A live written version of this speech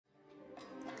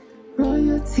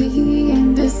reality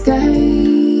in disguise.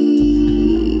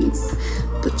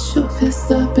 Put your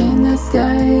fist up in the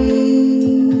skies.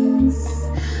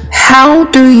 How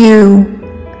do you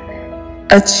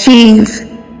achieve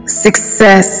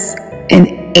success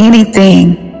in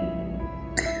anything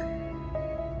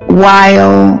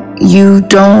while you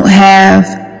don't have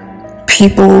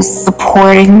people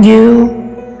supporting you,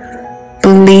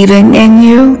 believing in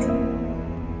you,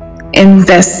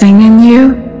 investing in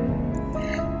you?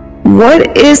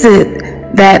 What is it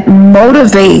that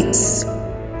motivates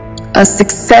a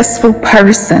successful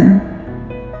person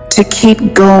to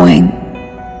keep going,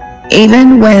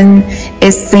 even when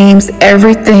it seems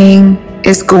everything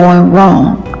is going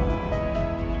wrong?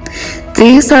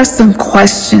 These are some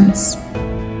questions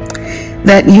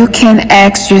that you can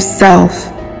ask yourself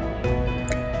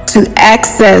to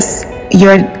access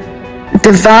your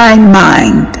divine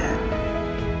mind.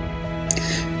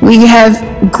 We have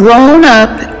grown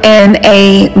up in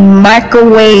a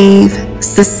microwave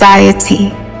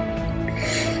society,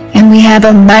 and we have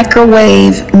a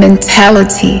microwave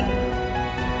mentality.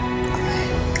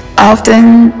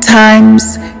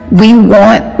 Oftentimes, we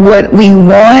want what we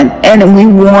want, and we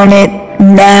want it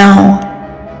now.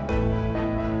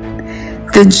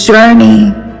 The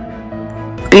journey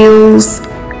builds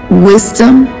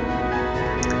wisdom,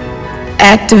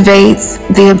 activates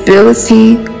the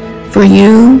ability for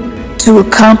you to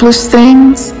accomplish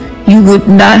things you would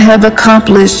not have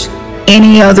accomplished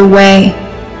any other way.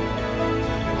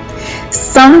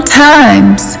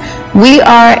 Sometimes we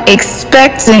are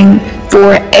expecting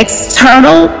for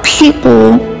external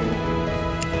people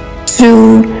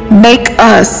to make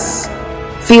us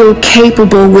feel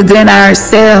capable within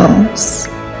ourselves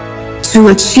to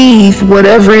achieve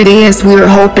whatever it is we're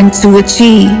hoping to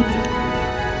achieve.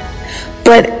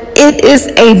 But it is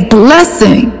a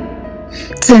blessing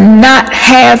to not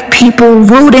have people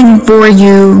rooting for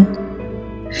you.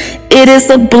 It is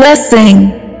a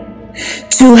blessing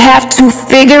to have to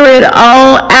figure it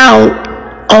all out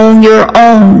on your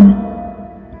own.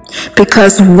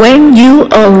 Because when you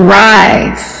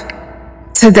arrive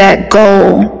to that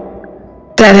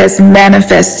goal that has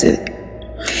manifested,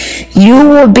 you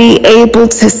will be able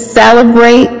to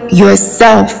celebrate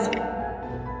yourself,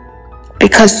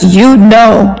 because you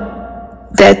know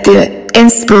that the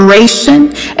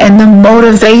inspiration and the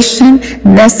motivation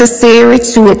necessary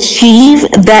to achieve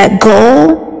that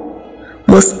goal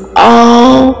was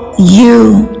all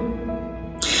you.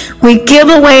 We give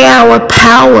away our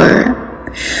power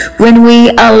when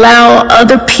we allow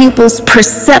other people's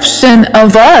perception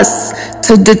of us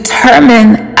to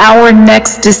determine our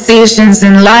next decisions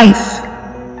in life.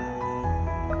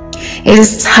 It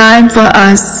is time for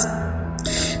us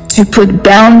to put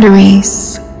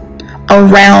boundaries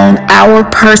around our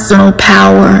personal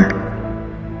power.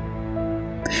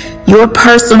 Your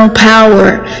personal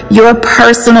power, your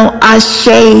personal ashe,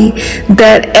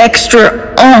 that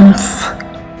extra oomph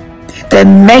that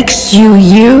makes you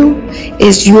you,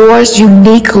 is yours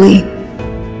uniquely.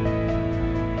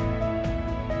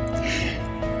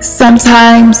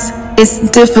 Sometimes it's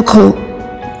difficult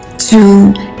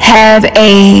to have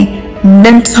a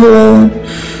mental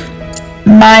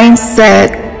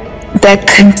mindset that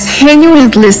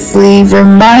continuously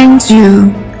reminds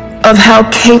you of how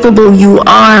capable you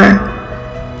are.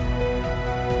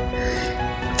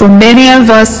 For many of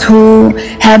us who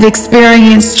have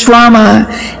experienced trauma,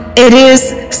 it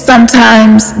is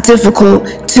sometimes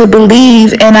difficult to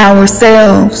believe in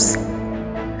ourselves.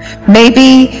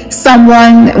 Maybe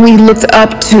someone we looked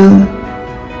up to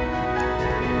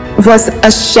was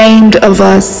ashamed of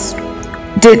us,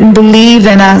 didn't believe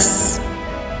in us,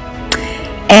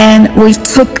 and we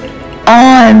took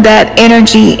on that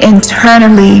energy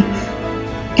internally,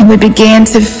 and we began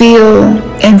to feel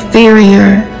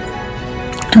inferior,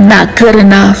 not good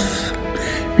enough,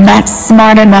 not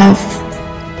smart enough,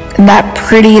 not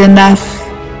pretty enough.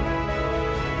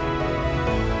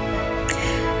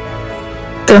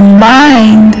 The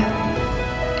mind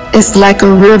is like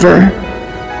a river.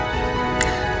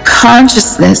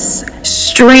 Consciousness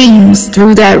streams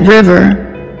through that river.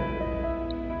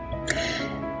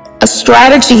 A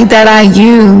strategy that I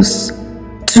use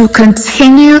to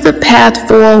continue the path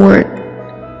forward,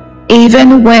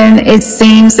 even when it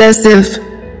seems as if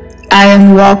I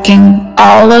am walking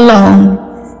all alone.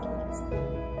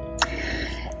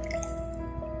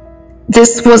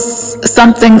 This was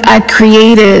something I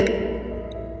created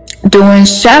doing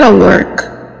shadow work.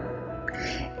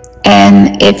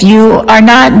 And if you are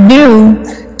not new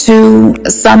to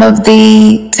some of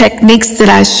the techniques that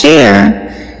I share,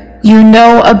 you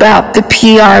know about the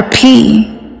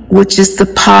PRP, which is the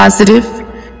Positive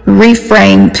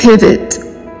Reframe Pivot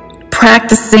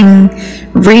practicing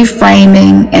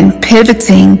reframing and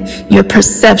pivoting your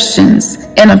perceptions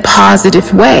in a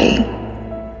positive way.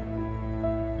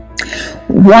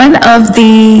 One of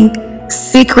the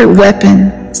secret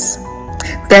weapons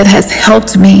that has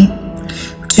helped me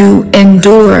to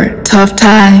endure tough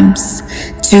times,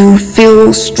 to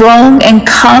feel strong and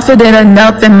confident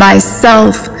enough in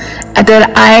myself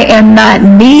that I am not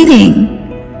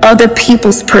needing other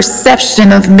people's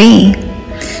perception of me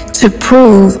to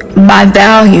prove my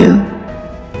value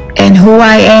and who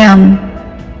I am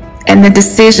and the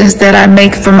decisions that I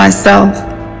make for myself.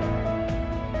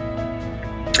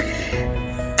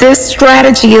 This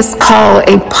strategy is called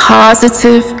a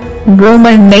positive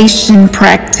rumination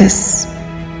practice.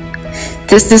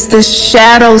 This is the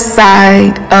shadow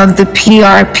side of the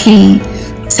PRP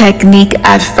technique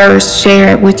I first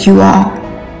shared with you all.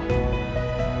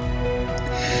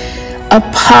 A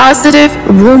positive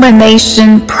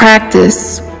rumination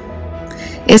practice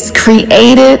is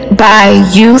created by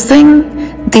using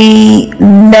the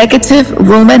negative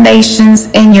ruminations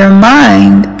in your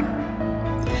mind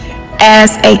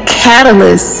as a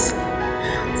catalyst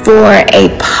for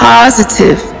a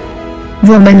positive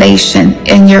rumination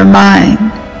in your mind.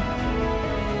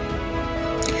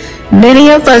 Many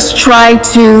of us try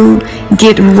to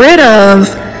get rid of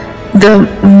the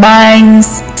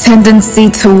mind's tendency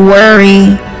to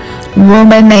worry,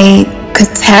 ruminate,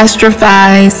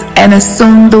 catastrophize, and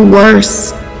assume the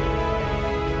worst.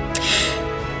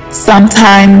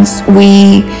 Sometimes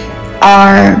we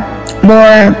are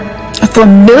more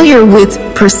familiar with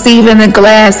perceiving the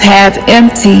glass half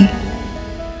empty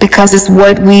because it's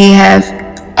what we have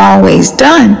always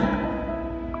done.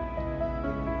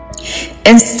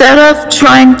 Instead of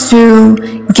trying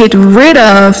to get rid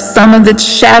of some of the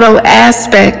shadow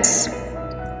aspects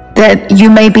that you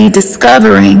may be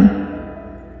discovering,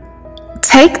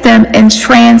 take them and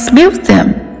transmute them.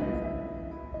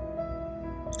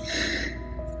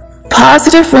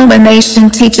 Positive rumination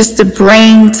teaches the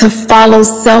brain to follow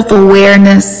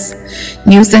self-awareness,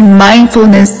 using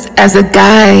mindfulness as a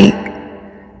guide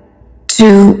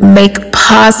to make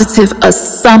positive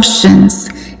assumptions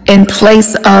in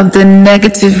place of the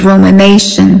negative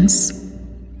ruminations.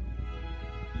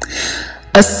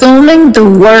 Assuming the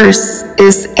worst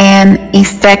is an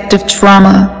effective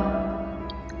trauma,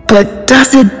 but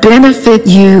does it benefit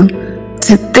you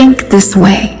to think this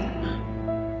way?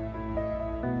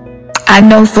 I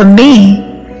know for me,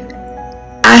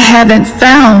 I haven't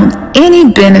found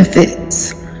any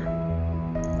benefits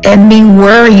in me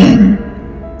worrying,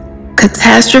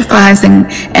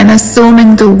 catastrophizing, and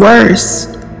assuming the worst.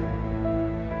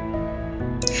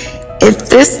 If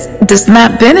this does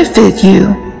not benefit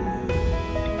you,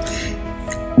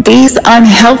 these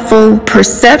unhelpful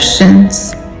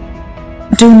perceptions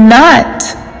do not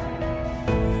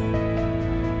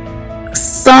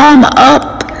sum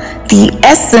up the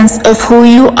essence of who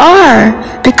you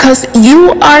are, because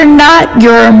you are not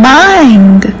your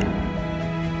mind.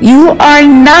 You are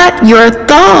not your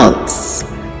thoughts.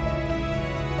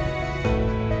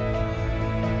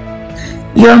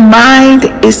 Your mind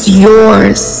is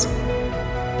yours.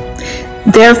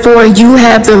 Therefore, you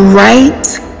have the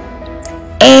right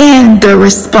and the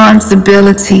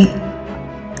responsibility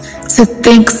to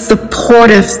think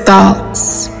supportive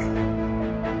thoughts.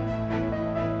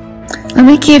 Let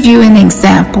me give you an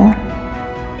example.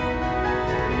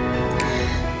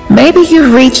 Maybe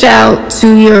you reach out to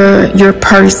your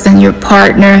person, your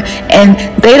partner, and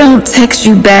they don't text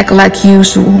you back like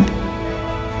usual.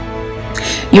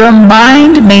 Your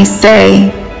mind may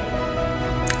say,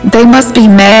 they must be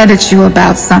mad at you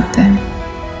about something.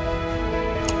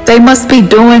 They must be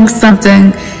doing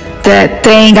something that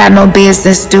they ain't got no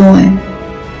business doing.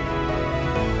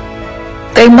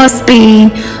 They must be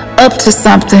up to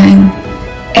something,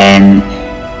 and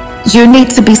you need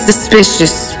to be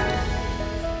suspicious.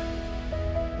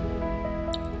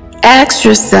 Ask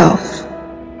yourself,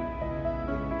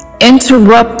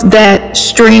 interrupt that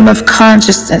stream of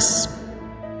consciousness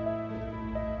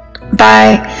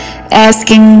by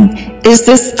asking, is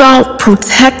this thought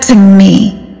protecting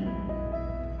me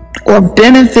or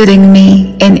benefiting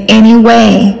me in any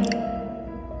way?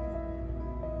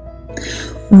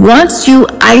 Once you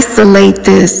isolate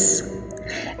this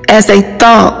as a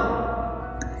thought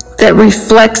that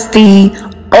reflects the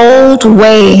old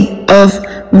way of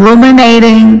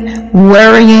ruminating,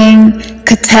 worrying,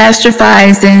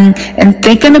 catastrophizing, and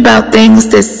thinking about things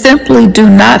that simply do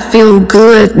not feel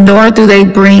good, nor do they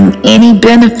bring any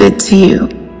benefit to you,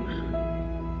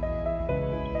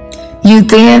 you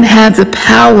then have the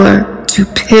power to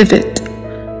pivot.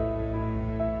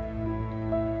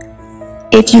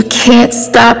 If you can't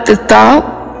stop the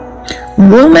thought,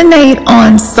 Ruminate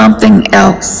on something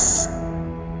else.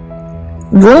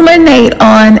 Ruminate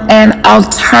on an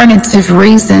alternative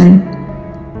reason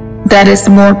that is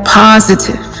more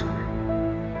positive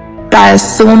by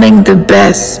assuming the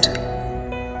best.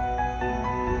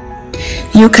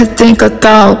 You could think a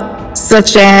thought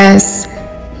such as,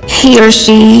 he or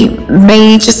she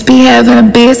may just be having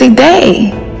a busy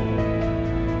day.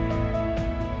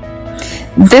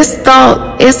 This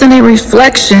thought isn't a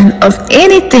reflection of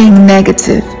anything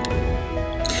negative,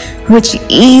 which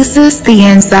eases the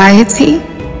anxiety,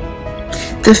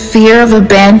 the fear of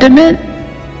abandonment,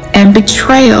 and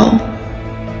betrayal.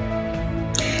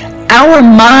 Our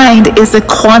mind is a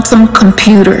quantum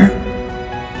computer.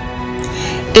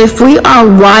 If we are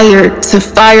wired to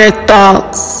fire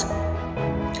thoughts,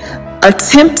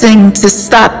 attempting to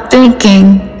stop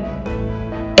thinking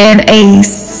in a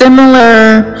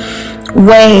similar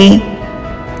way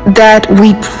that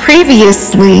we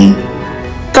previously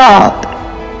thought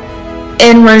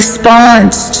in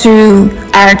response to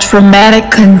our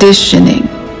traumatic conditioning,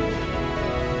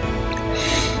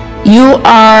 you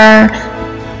are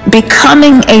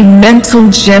becoming a mental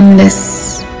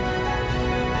gymnast,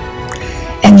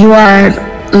 and you are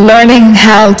learning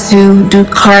how to do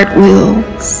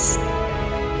cartwheels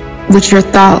with your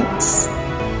thoughts.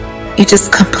 You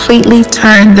just completely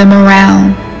turn them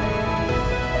around.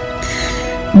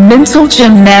 Mental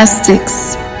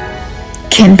gymnastics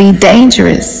can be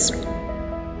dangerous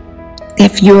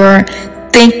if you're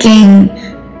thinking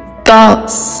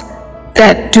thoughts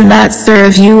that do not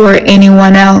serve you or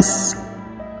anyone else,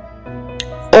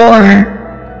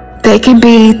 or they can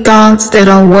be thoughts that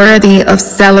are worthy of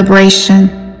celebration.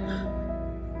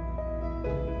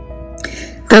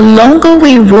 The longer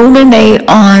we ruminate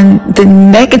on the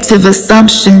negative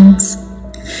assumptions,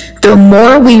 the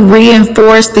more we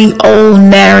reinforce the old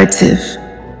narrative,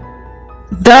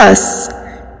 thus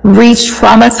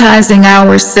re-traumatizing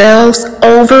ourselves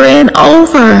over and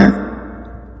over.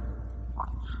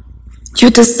 You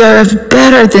deserve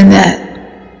better than that.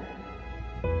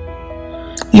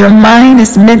 Your mind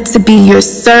is meant to be your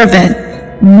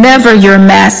servant, never your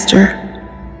master.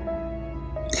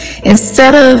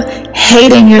 Instead of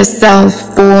hating yourself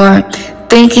for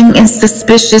thinking in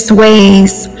suspicious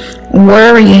ways,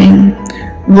 worrying,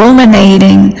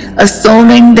 ruminating,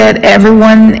 assuming that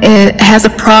everyone has a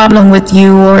problem with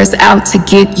you or is out to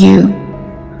get you,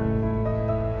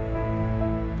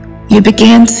 you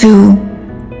begin to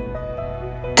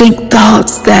think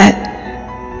thoughts that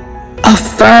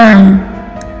affirm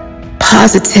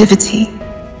positivity,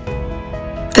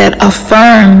 that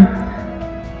affirm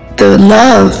the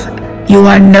love you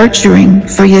are nurturing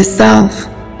for yourself.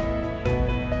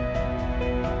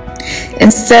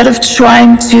 Instead of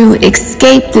trying to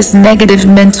escape this negative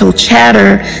mental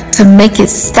chatter to make it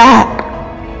stop,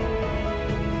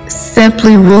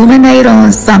 simply ruminate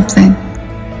on something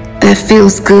that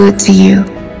feels good to you.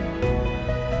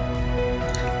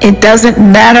 It doesn't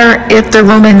matter if the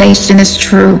rumination is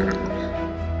true.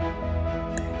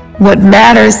 What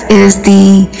matters is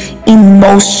the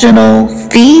emotional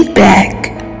feedback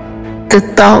the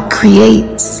thought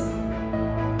creates.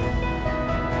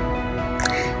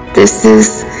 This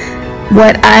is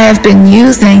what I have been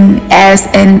using as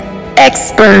an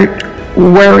expert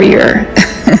worrier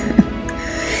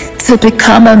to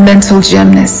become a mental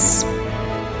gymnast.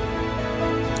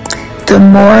 The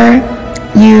more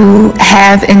you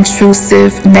have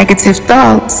intrusive negative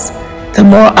thoughts, the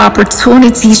more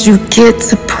opportunities you get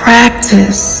to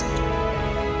practice.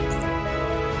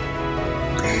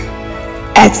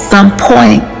 At some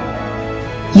point,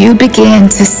 you begin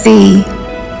to see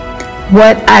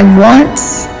what I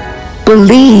once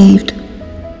believed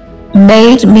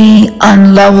made me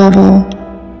unlovable,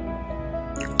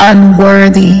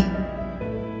 unworthy,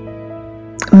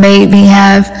 made me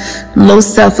have low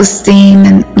self-esteem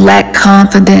and lack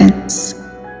confidence,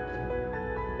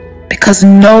 because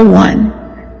no one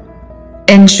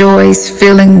enjoys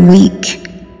feeling weak,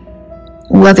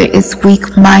 whether it's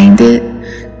weak-minded,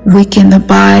 weak in the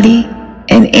body,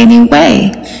 in any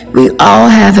way. We all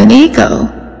have an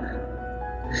ego.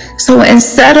 So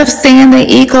instead of seeing the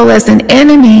ego as an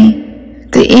enemy,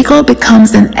 the ego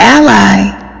becomes an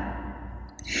ally.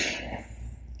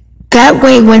 That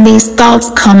way, when these thoughts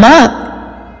come up,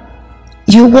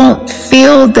 you won't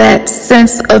feel that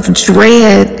sense of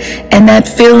dread and that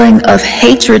feeling of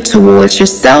hatred towards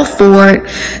yourself for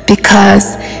it,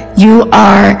 because you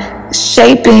are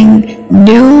shaping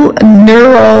new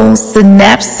neural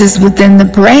synapses within the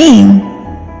brain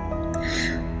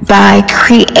by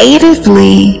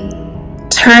creatively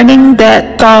turning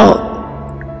that thought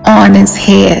on its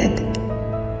head.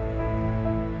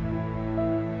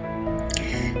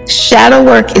 shadow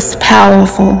work is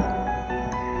powerful.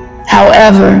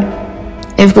 However,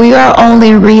 if we are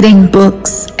only reading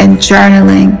books and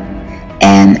journaling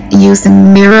and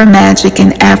using mirror magic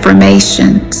and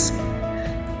affirmations,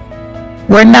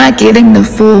 we're not getting the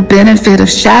full benefit of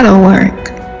shadow work.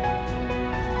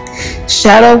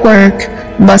 Shadow work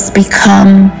must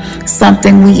become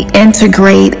something we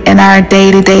integrate in our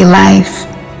day-to-day life.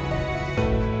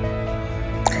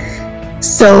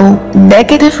 So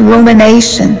negative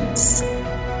ruminations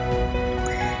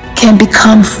can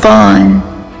become fun.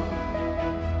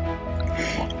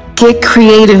 Get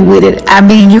creative with it. I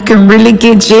mean, you can really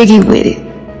get jiggy with it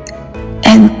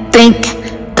and think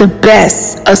the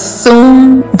best,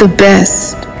 assume the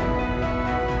best.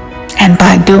 And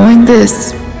by doing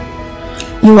this,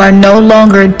 you are no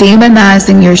longer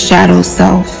demonizing your shadow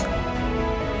self,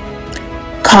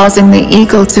 causing the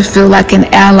ego to feel like an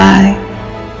ally.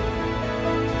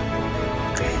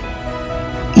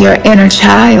 Your inner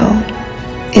child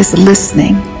is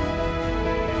listening.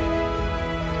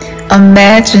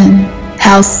 Imagine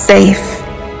how safe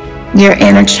your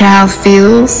inner child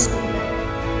feels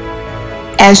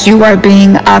as you are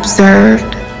being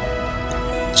observed,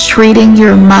 treating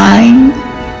your mind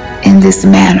in this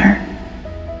manner.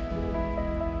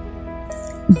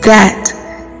 That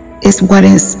is what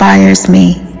inspires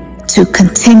me to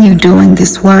continue doing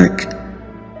this work.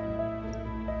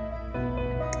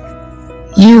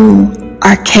 You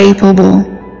are capable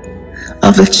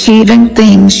of achieving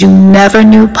things you never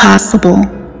knew possible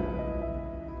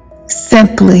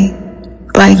simply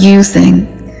by using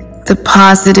the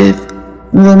positive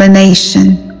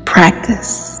rumination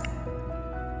practice.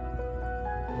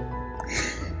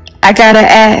 I gotta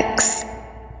ask,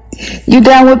 you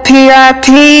down with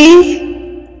PRP?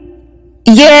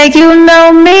 Yeah, you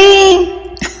know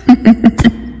me.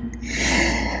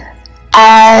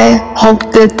 I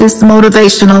hope that this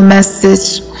motivational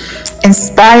message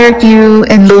inspired you,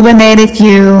 illuminated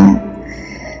you.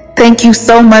 Thank you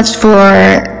so much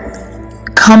for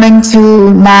coming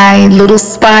to my little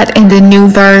spot in the new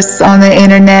verse on the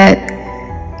internet.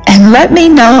 And let me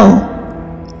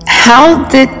know, how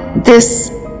did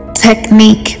this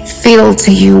technique feel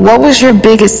to you? What was your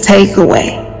biggest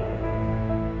takeaway?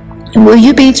 Will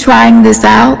you be trying this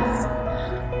out?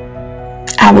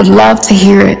 I would love to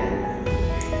hear it.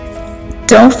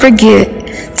 Don't forget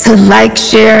to like,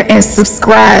 share, and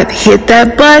subscribe. Hit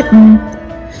that button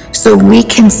so we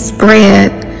can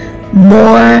spread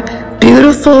more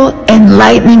beautiful,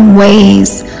 enlightening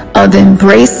ways of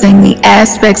embracing the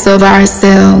aspects of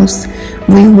ourselves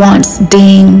we once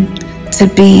deemed to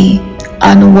be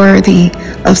unworthy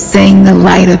of seeing the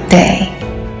light of day.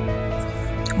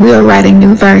 We are writing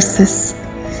new verses,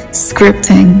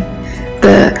 scripting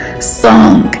the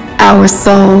song our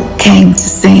soul came to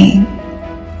sing.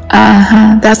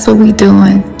 That's what we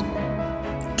doing.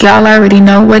 Y'all already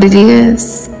know what it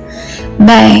is.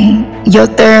 Man, your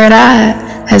third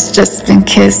eye has just been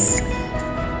kissed.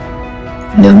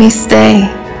 Namaste,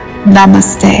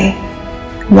 namaste.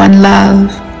 One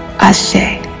love,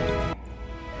 ashe.